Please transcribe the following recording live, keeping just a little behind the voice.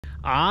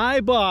I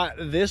bought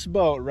this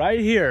boat right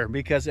here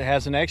because it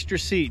has an extra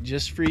seat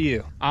just for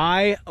you.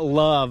 I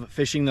love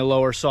fishing the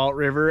Lower Salt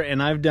River,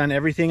 and I've done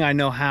everything I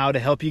know how to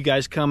help you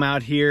guys come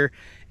out here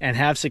and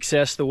have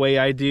success the way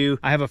I do.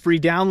 I have a free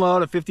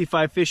download of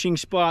 55 fishing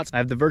spots. I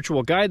have the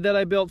virtual guide that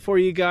I built for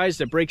you guys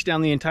that breaks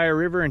down the entire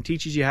river and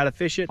teaches you how to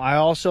fish it. I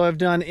also have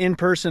done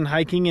in-person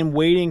hiking and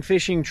wading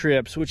fishing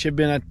trips, which have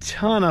been a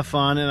ton of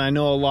fun, and I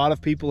know a lot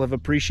of people have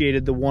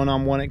appreciated the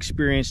one-on-one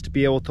experience to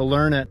be able to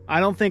learn it. I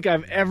don't think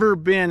I've ever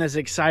been as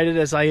excited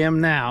as I am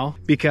now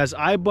because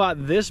I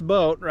bought this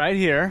boat right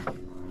here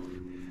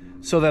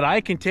so that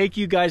I can take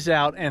you guys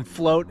out and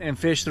float and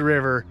fish the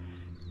river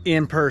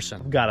in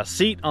person. I've got a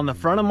seat on the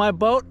front of my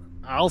boat.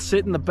 I'll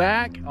sit in the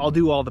back. I'll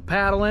do all the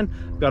paddling.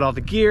 I've got all the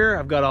gear.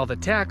 I've got all the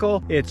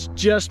tackle. It's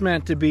just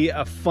meant to be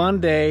a fun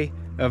day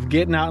of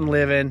getting out and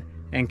living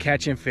and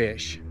catching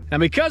fish.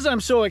 And because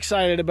I'm so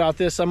excited about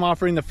this, I'm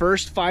offering the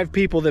first 5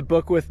 people that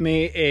book with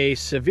me a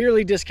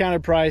severely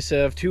discounted price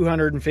of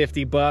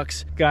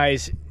 $250.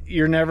 Guys,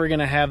 you're never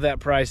gonna have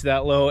that price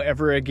that low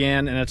ever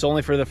again, and it's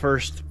only for the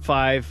first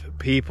 5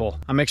 people.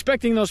 I'm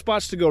expecting those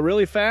spots to go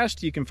really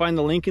fast. You can find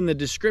the link in the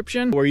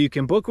description where you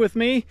can book with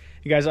me.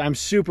 You guys, I'm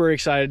super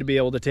excited to be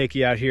able to take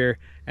you out here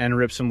and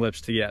rip some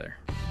lips together.